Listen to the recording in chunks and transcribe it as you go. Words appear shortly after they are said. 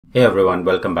Hey everyone,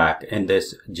 welcome back. In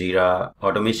this Jira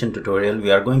automation tutorial,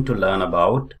 we are going to learn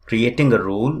about creating a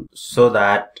rule so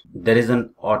that there is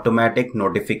an automatic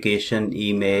notification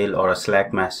email or a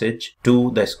Slack message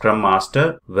to the Scrum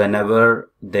Master whenever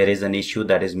there is an issue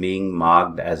that is being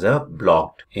marked as a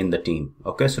blocked in the team.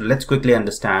 Okay, so let's quickly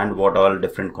understand what all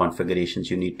different configurations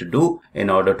you need to do in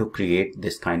order to create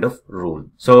this kind of rule.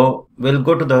 So we'll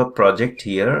go to the project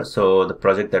here. So the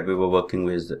project that we were working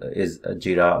with is a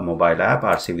Jira mobile app,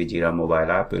 RCV Jira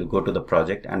mobile app. We'll go to the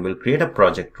project and we'll create a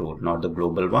project rule, not the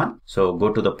global one. So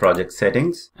go to the project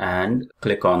settings and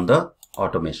click on the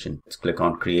automation. Let's click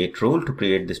on create rule to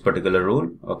create this particular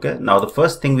rule. Okay, now the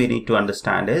first thing we need to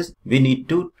understand is we need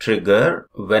to trigger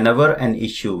whenever an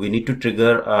issue, we need to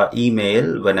trigger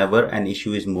email whenever an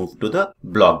issue is moved to the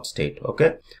blocked state.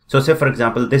 Okay, so say for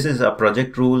example, this is a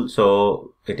project rule,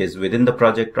 so it is within the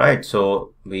project, right?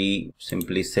 So we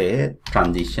simply say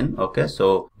transition. Okay,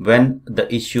 so when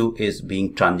the issue is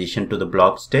being transitioned to the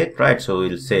blocked state, right? So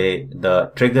we'll say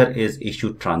the trigger is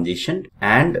issue transitioned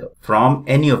and from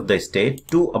any of the state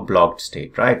to a blocked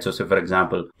state, right? So say for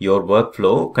example, your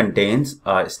workflow contains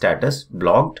a status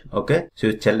blocked. Okay, so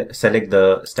you select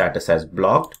the status as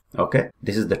blocked. Okay,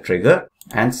 this is the trigger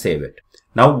and save it.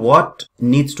 Now what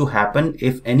needs to happen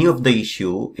if any of the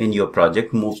issue in your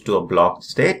project moves to a blocked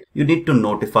state? You need to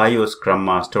notify your Scrum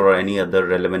Master or any other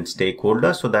relevant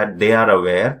stakeholder so that they are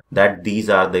aware that these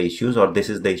are the issues or this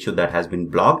is the issue that has been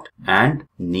blocked and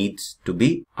needs to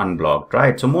be unblocked,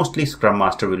 right? So mostly Scrum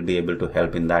Master will be able to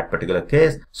help in that particular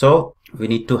case. So we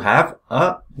need to have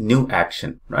a new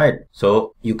action, right?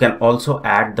 So you can also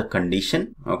add the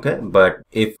condition. Okay, but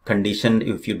if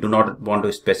you do not want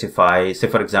to specify, say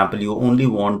for example, you only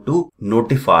want to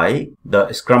notify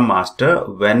the Scrum Master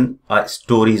when a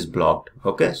story is blocked.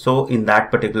 Okay, so in that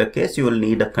particular case, you will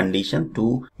need a condition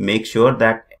to make sure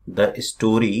that the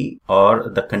story or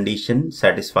the condition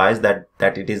satisfies that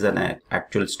it is an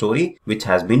actual story which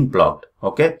has been blocked.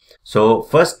 Okay, so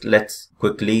first let's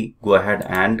quickly go ahead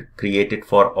and create it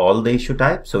for all the issue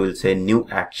types. So we'll say new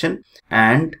action,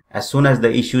 and as soon as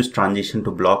the issue is transitioned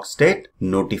to block state,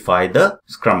 notify the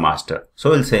Scrum Master.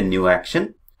 So we'll say new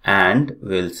action and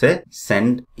we'll say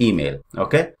send email.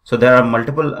 Okay, so there are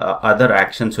multiple other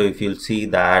actions. So if you'll see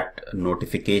that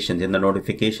notifications, in the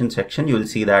notification section, you will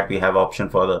see that we have option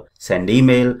for the send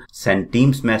email, send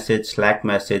Teams message, Slack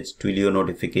message, Twilio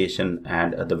notification,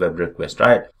 and the web request,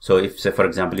 right? So if say for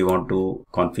example you want to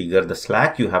configure the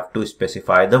Slack, you have to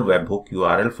specify the webhook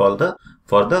URL for the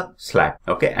Slack,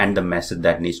 okay, and the message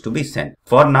that needs to be sent.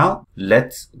 For now,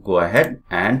 let's go ahead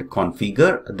and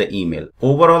configure the email.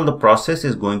 Overall, the process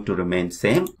is going to remain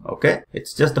same. Okay,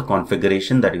 it's just the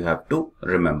configuration that you have to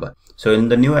remember. So in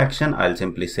the new action, I'll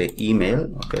simply say email.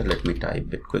 Okay, let me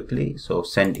type it quickly. So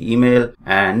send email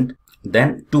and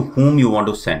then to whom you want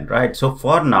to send, right? So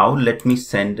for now, let me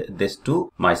send this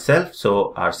to myself.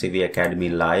 So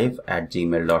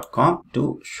rcvacademylive@gmail.com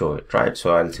to show it, right?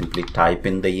 So I'll simply type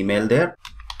in the email there.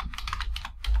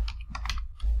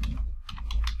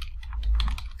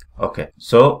 Okay,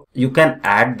 so you can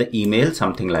add the email,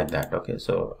 something like that. Okay,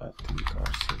 so I think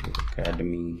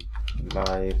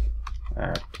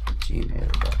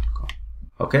rcvacademylive@gmail.com.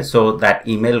 Okay, so that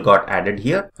email got added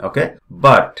here. Okay,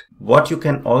 but what you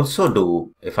can also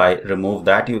do, if I remove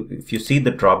that, if you see the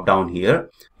drop down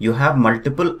here, you have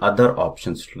multiple other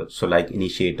options. So like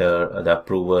initiator, the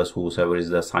approvers, whoever is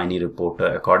the assignee reporter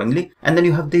accordingly. And then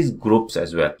you have these groups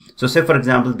as well. So say for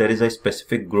example, there is a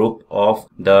specific group of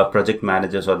the project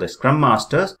managers or the Scrum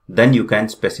Masters, then you can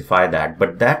specify that.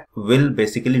 But that will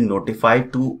basically notify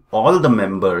to all the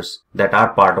members that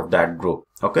are part of that group.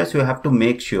 Okay, so you have to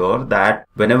make sure that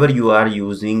whenever you are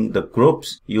using the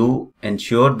groups, you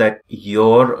ensure that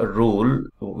your rule,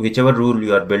 whichever rule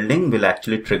you are building, will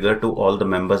actually trigger to all the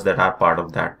members that are part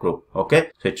of that group.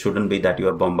 Okay, so it shouldn't be that you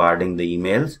are bombarding the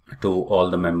emails to all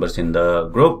the members in the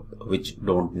group which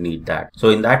don't need that. So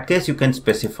in that case, you can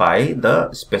specify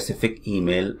the specific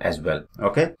email as well.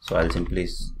 Okay, so I'll simply,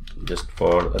 just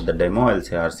for the demo, I'll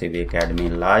say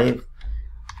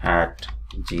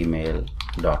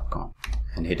rcvacademylive@gmail.com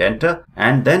and hit enter,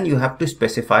 and then you have to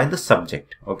specify the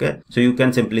subject. Okay, so you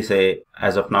can simply say,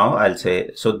 as of now, I'll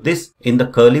say, so this in the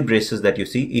curly braces that you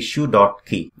see,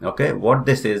 issue.key. Okay, what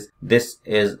this is this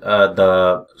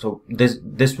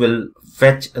will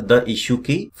fetch the issue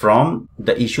key from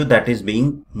the issue that is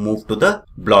being moved to the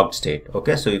blocked state.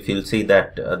 Okay, so if you'll see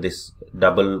that this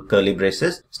double curly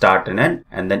braces start and end,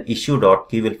 and then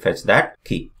issue.key will fetch that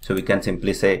key. So we can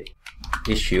simply say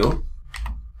issue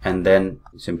and then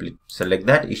simply select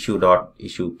that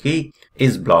issue key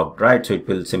is blocked, right? So it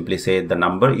will simply say the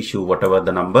number issue, whatever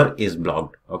the number is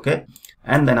blocked. Okay,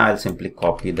 and then I'll simply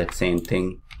copy that same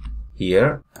thing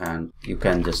here, and you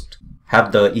can just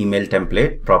have the email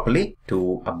template properly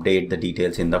to update the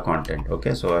details in the content.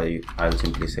 Okay, so I'll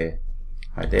simply say,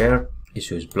 hi there,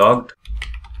 issue is blocked,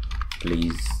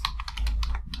 please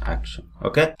action.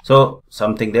 Okay, so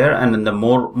something there, and then the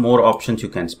more options you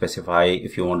can specify.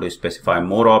 If you want to specify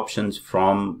more options,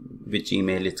 from which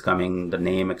email it's coming, the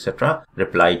name, etc.,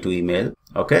 reply to email.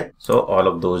 Okay, so all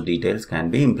of those details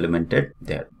can be implemented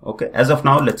there. Okay, as of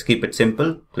now, let's keep it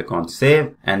simple. Click on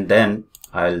save, and then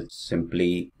I'll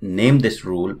simply name this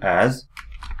rule as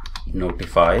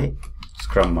notify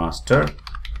Scrum Master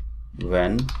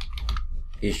when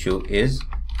issue is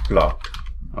blocked.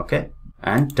 Okay,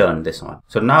 and turn this on.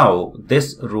 So now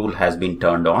this rule has been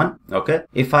turned on. Okay,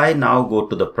 if I now go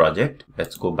to the project,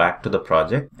 let's go back to the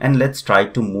project and let's try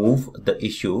to move the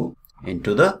issue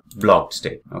into the blocked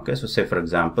state. Okay, so say for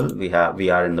example, we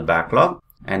are in the backlog,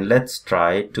 and let's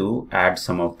try to add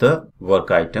some of the work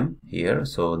item here.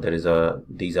 So these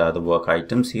are the work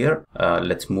items here.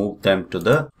 Let's move them to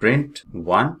the sprint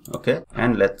 1. Okay,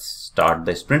 and let's start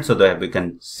the sprint so that we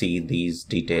can see these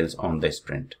details on the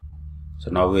sprint. So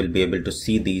now we'll be able to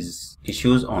see these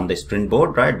issues on the sprint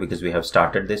board, right? Because we have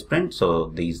started the sprint.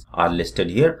 So these are listed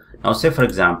here. Now say for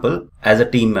example, as a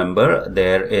team member,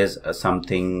 there is some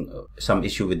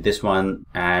issue with this one,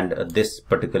 and this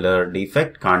particular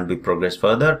defect can't be progressed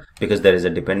further because there is a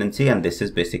dependency and this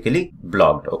is basically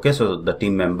blocked. Okay, so the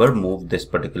team member moved this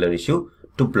particular issue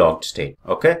to blocked state.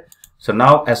 Okay, so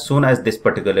now as soon as this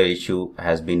particular issue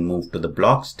has been moved to the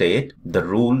block state, the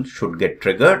rule should get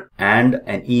triggered and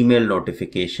an email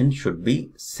notification should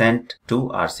be sent to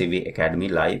RCV Academy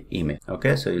Live email.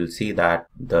 Okay, so you'll see that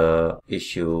the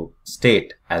issue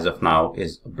state as of now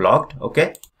is blocked.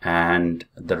 Okay, and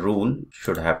the rule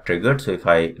should have triggered. So if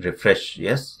I refresh,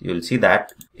 yes, you'll see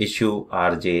that issue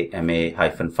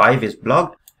RJMA-5 is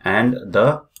blocked and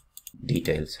the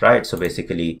details, right? So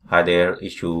basically, hi there,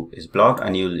 issue is blocked,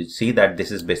 and you'll see that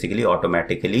this is basically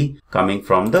automatically coming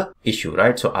from the issue,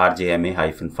 right? So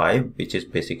RJMA-5, which is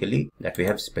basically that we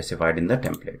have specified in the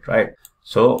template, right?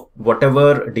 So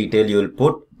whatever detail you will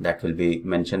put, that will be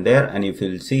mentioned there. And if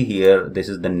you'll see here, this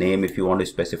is the name. If you want to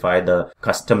specify the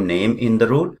custom name in the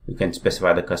rule, you can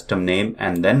specify the custom name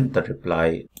and then the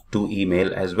reply to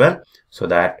email as well, so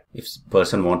that if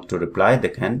person wants to reply, they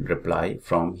can reply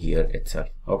from here itself.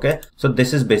 Okay, so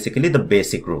this is basically the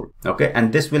basic rule. Okay,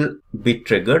 and this will be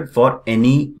triggered for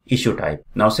any issue type.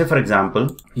 Now say for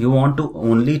example, you want to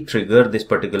only trigger this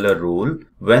particular rule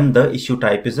when the issue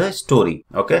type is a story.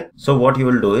 Okay, so what you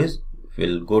will do is,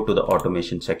 we'll go to the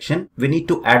automation section. We need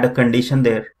to add a condition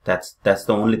there. That's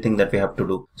the only thing that we have to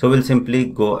do. So we'll simply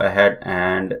go ahead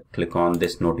and click on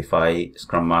this notify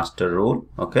Scrum Master rule.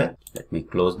 Okay, let me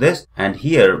close this, and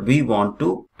here we want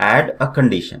to add a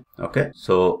condition. Okay,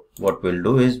 so what we'll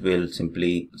do is we'll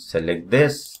simply select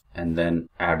this and then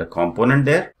add a component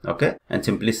there. Okay, and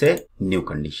simply say new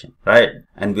condition, right?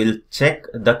 And we'll check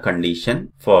the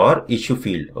condition for issue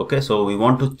field. Okay, so we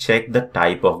want to check the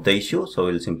type of the issue, so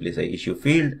we'll simply say issue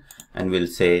field and we'll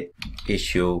say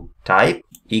issue type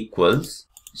equals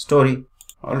story.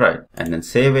 All right, and then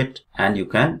save it, and you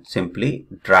can simply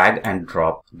drag and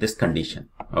drop this condition,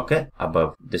 okay,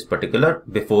 above this particular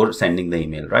before sending the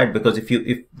email, right? Because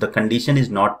if the condition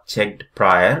is not checked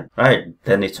prior, right,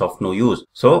 then it's of no use.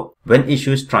 So when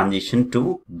issue is transitioned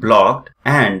to blocked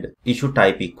and issue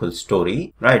type equals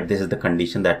story, right, this is the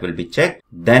condition that will be checked,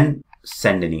 then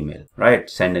send an email, right?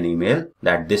 Send an email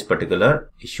that this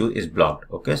particular issue is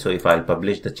blocked. Okay, so if I'll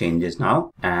publish the changes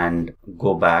now and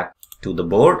go back to the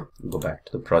board, go back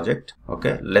to the project.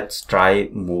 Okay, let's try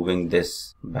moving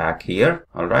this back here.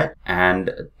 All right,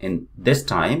 and in this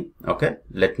time, okay,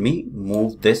 let me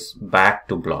move this back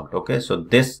to blocked. Okay, so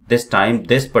this time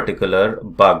this particular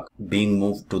bug being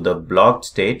moved to the blocked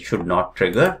state should not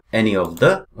trigger any of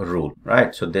the rule,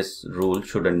 right? So this rule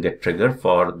shouldn't get triggered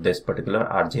for this particular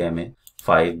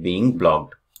RJMA-5 being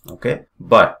blocked. Okay,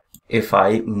 but if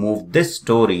I move this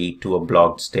story to a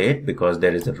blocked state, because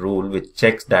there is a rule which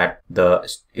checks that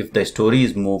if the story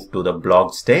is moved to the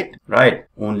blocked state, right,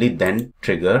 only then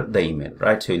trigger the email,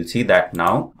 right? So you'll see that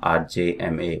now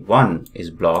RJMA1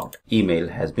 is blocked, email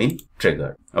has been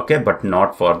triggered. Okay, but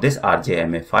not for this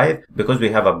RJMA5, because we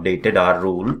have updated our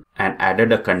rule and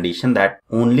added a condition that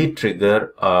only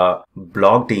trigger a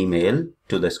blocked email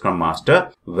to the Scrum Master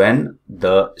when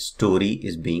the story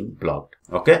is being blocked.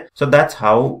 Okay, so that's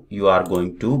how you are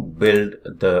going to build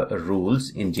the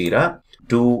rules in Jira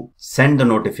to send the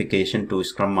notification to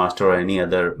Scrum Master or any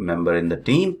other member in the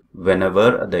team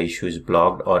whenever the issue is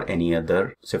blocked, or any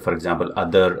other, say for example,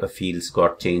 other fields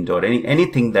got changed, or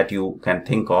anything that you can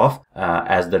think of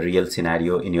as the real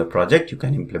scenario in your project. You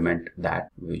can implement that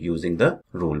using the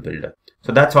rule builder.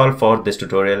 So that's all for this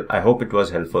tutorial. I hope it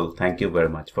was helpful. Thank you very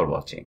much for watching.